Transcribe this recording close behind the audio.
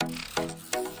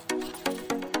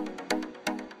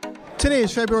Today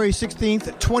is February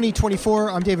 16th,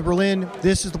 2024. I'm David Berlin.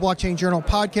 This is the Blockchain Journal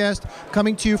podcast,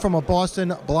 coming to you from a Boston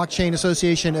Blockchain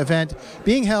Association event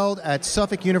being held at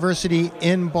Suffolk University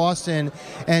in Boston.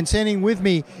 And standing with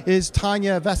me is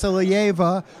Tanya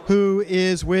Vasilyeva, who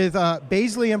is with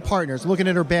Baisley & Partners. Looking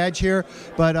at her badge here,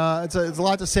 but it's a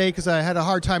lot to say because I had a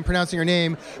hard time pronouncing her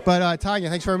name. But Tanya,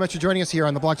 thanks very much for joining us here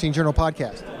on the Blockchain Journal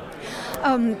podcast.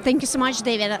 Thank you so much,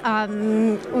 David.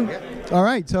 All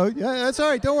right, so yeah, that's all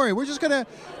right. Don't worry. We're just gonna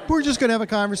have a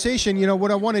conversation. You know,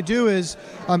 what I want to do is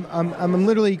I'm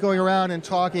literally going around and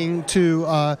talking to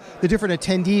the different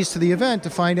attendees to the event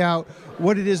to find out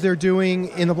what it is they're doing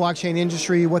in the blockchain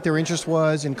industry, what their interest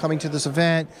was in coming to this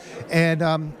event, and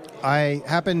I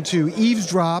happened to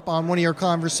eavesdrop on one of your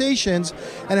conversations,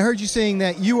 and I heard you saying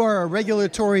that you are a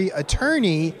regulatory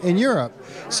attorney in Europe.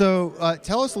 So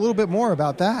tell us a little bit more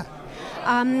about that.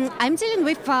 I'm dealing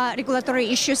with regulatory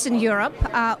issues in Europe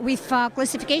with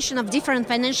classification of different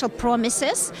financial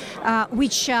promises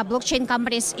which blockchain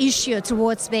companies issue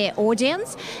towards their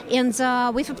audience, and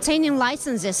with obtaining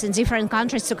licenses in different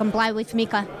countries to comply with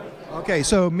MiCA. Okay,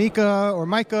 so MiCA or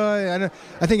MiCA,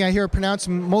 I think I hear it pronounced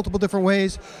in multiple different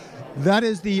ways. That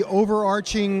is the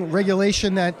overarching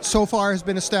regulation that so far has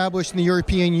been established in the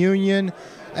European Union,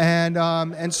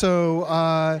 and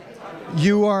so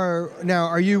you are now.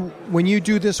 Are you, when you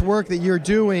do this work that you're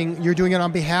doing it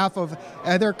on behalf of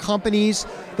other companies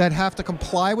that have to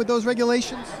comply with those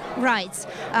regulations? Right.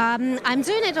 I'm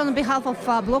doing it on behalf of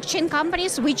blockchain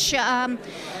companies which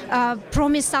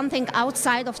promise something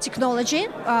outside of technology,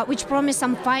 which promise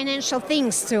some financial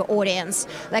things to audience,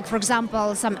 like, for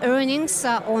example, some earnings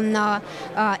on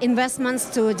investments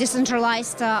to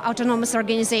decentralized autonomous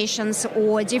organizations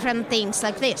or different things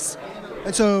like this.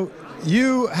 And so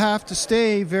you have to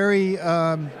stay very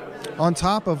on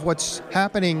top of what's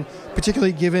happening,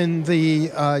 particularly given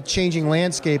the changing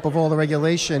landscape of all the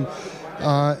regulation.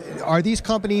 Are these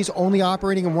companies only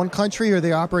operating in one country, or are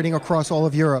they operating across all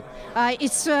of Europe?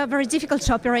 It's very difficult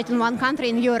to operate in one country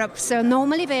in Europe, so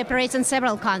normally they operate in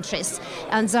several countries,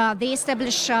 and they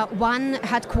establish one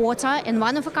headquarter in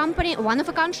one of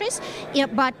the countries,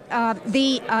 but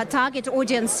they target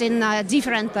audience in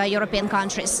different European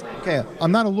countries. Okay,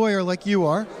 I'm not a lawyer like you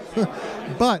are,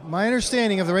 but my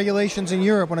understanding of the regulations in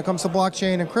Europe when it comes to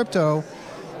blockchain and crypto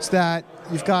is that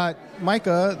you've got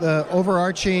MiCA, the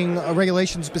overarching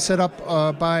regulations set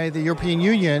up by the European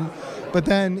Union, but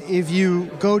then if you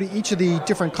go to each of the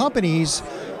different companies,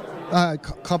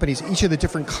 each of the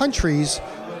different countries,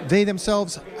 they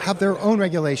themselves have their own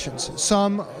regulations,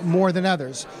 some more than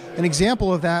others. An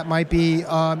example of that might be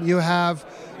you have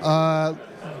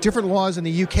different laws in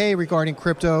the UK regarding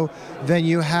crypto than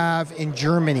you have in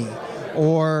Germany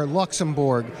or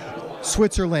Luxembourg,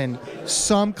 Switzerland.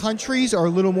 Some countries are a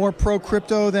little more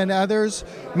pro-crypto than others.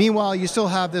 Meanwhile, you still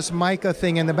have this MiCA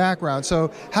thing in the background. So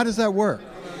how does that work?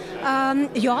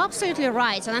 You're absolutely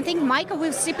right, and I think MiCA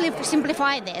will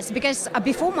simplify this, because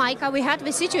before MiCA we had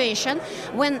the situation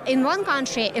when in one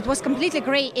country it was completely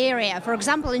gray area. For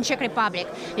example, in Czech Republic.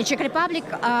 In Czech Republic,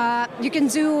 you can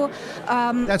do...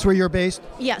 That's where you're based?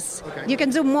 Yes. Okay. You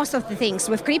can do most of the things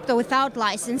with crypto without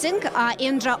licensing,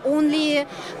 and only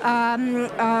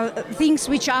things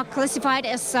which are classified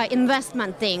as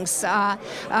investment things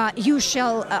you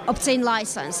shall obtain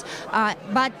license.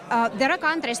 But there are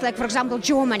countries like, for example,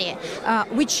 Germany,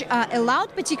 which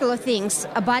allowed particular things,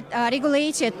 but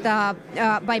regulated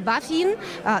by BaFin,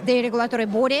 the regulatory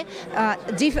body,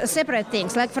 separate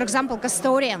things, like, for example,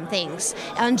 custodian things.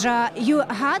 And you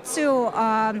had to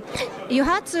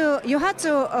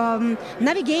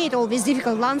navigate all this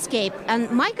difficult landscape. And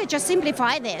MiCA just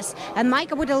simplified this. And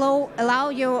MiCA would allow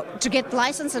you to get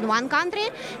license in one country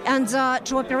and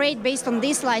to operate based on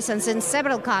this license in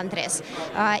several countries.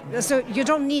 So you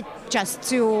don't need just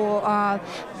to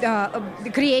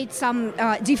create some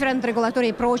different regulatory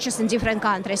approaches in different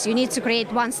countries. You need to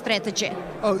create one strategy.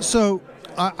 Oh, so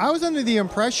I was under the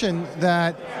impression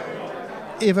that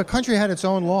if a country had its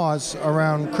own laws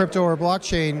around crypto or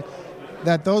blockchain,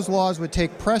 that those laws would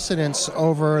take precedence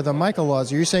over the MiCA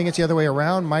laws. Are you saying it's the other way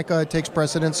around? MiCA takes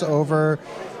precedence over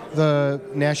the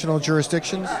national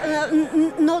jurisdictions?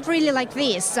 Not really like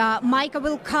this. MiCA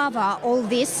will cover all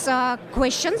these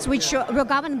questions which were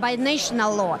governed by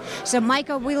national law. So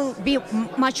MiCA will be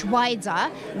much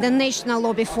wider than national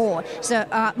law before. So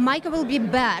MiCA will be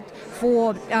bad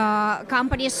for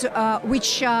companies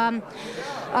which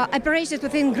operated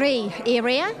within gray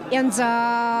area and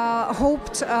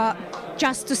hoped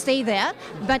just to stay there,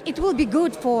 but it will be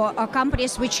good for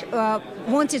companies which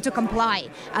wanted to comply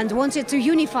and wanted to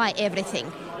unify everything.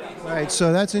 Right,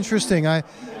 so that's interesting.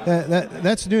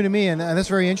 That's new to me, and that's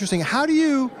very interesting. How do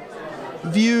you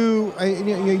view,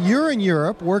 you're in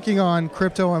Europe working on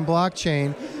crypto and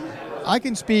blockchain. I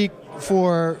can speak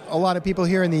for a lot of people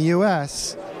here in the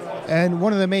U.S., and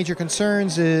one of the major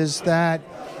concerns is that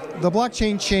the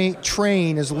blockchain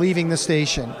train is leaving the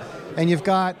station, and you've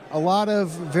got a lot of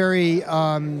very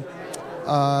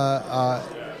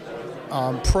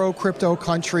pro-crypto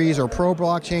countries or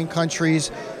pro-blockchain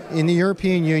countries in the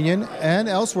European Union and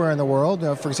elsewhere in the world,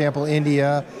 for example,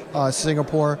 India,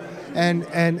 Singapore, and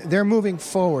they're moving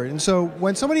forward. And so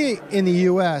when somebody in the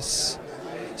U.S.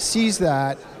 sees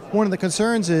that, one of the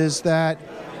concerns is that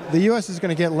the U.S. is going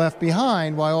to get left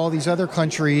behind while all these other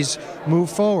countries move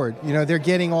forward. They're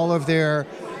getting all of their,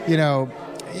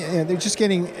 they're just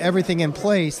getting everything in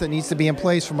place that needs to be in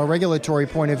place from a regulatory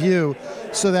point of view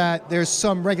so that there's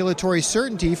some regulatory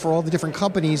certainty for all the different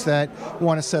companies that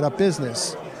want to set up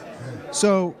business.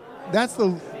 So that's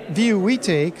the view we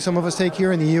take, some of us take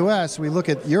here in the U.S. We look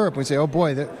at Europe and we say, oh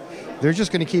boy, they're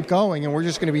just going to keep going and we're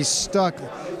just going to be stuck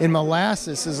in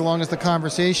molasses as long as the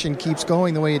conversation keeps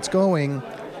going the way it's going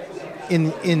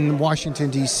in Washington,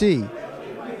 D.C.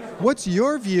 What's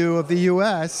your view of the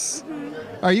U.S.?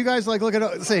 Are you guys like looking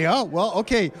at say, oh well,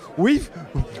 okay, we've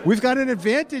got an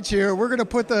advantage here. We're going to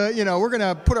put we're going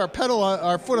to put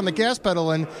our foot on the gas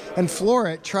pedal and floor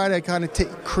it, try to kind of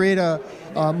create a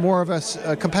more of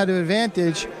a competitive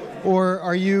advantage, or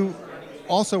are you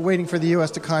also waiting for the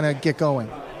U.S. to kind of get going?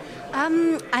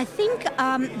 I think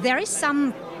there is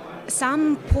some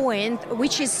point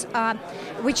which is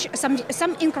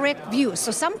some incorrect views.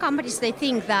 So some companies they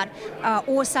think that,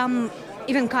 or some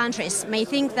even countries may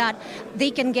think that they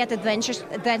can get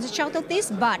advantage out of this,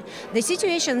 but the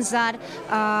situations that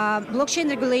blockchain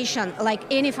regulation, like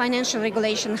any financial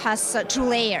regulation, has two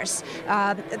layers.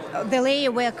 The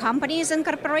layer where company is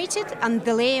incorporated and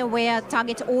the layer where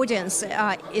target audience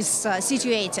is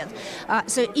situated.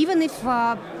 So even if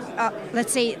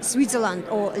let's say Switzerland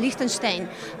or Liechtenstein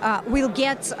will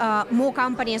get more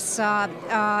companies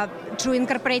to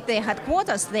incorporate their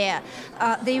headquarters there,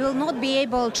 they will not be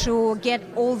able to get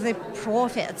all the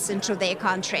profits into their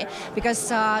country because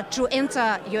to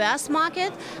enter US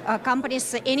market,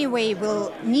 companies anyway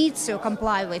will need to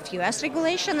comply with US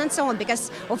regulation and so on because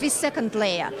of this second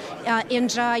layer.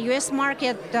 And US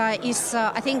market is,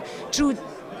 I think, too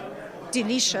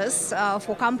delicious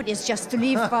for companies just to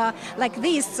live like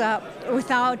this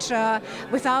without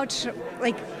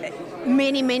like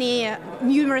many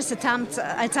numerous attempts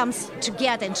to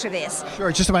get into this.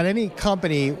 Sure, just about any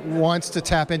company wants to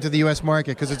tap into the U.S.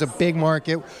 market because it's a big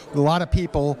market with a lot of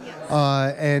people,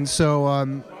 and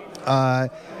so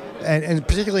and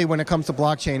particularly when it comes to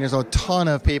blockchain, there's a ton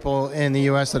of people in the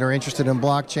U.S. that are interested in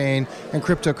blockchain and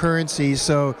cryptocurrencies.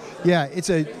 So yeah,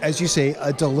 it's as you say,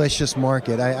 a delicious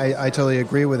market. I totally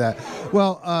agree with that.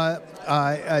 Well,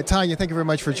 Tanya, thank you very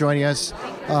much for joining us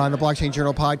on the Blockchain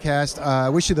Journal podcast. I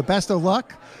wish you the best of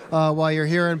luck while you're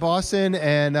here in Boston,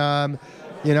 and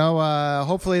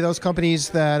hopefully those companies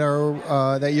that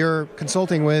are that you're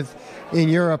consulting with in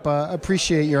Europe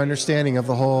appreciate your understanding of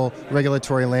the whole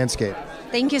regulatory landscape.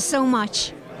 Thank you so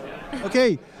much.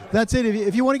 Okay, that's it.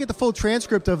 If you want to get the full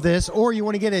transcript of this or you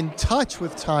want to get in touch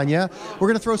with Tanya, we're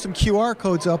going to throw some QR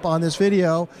codes up on this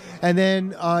video, and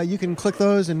then you can click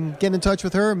those and get in touch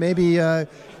with her, maybe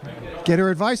get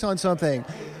her advice on something.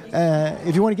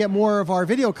 If you want to get more of our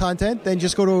video content, then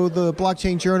just go to the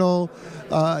Blockchain Journal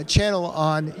channel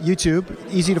on YouTube.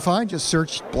 Easy to find. Just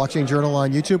search Blockchain Journal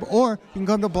on YouTube, or you can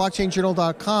come to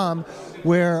blockchainjournal.com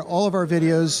where all of our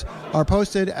videos are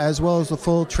posted as well as the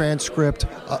full transcript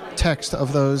text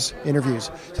of those interviews.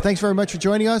 So thanks very much for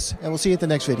joining us, and we'll see you at the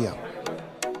next video.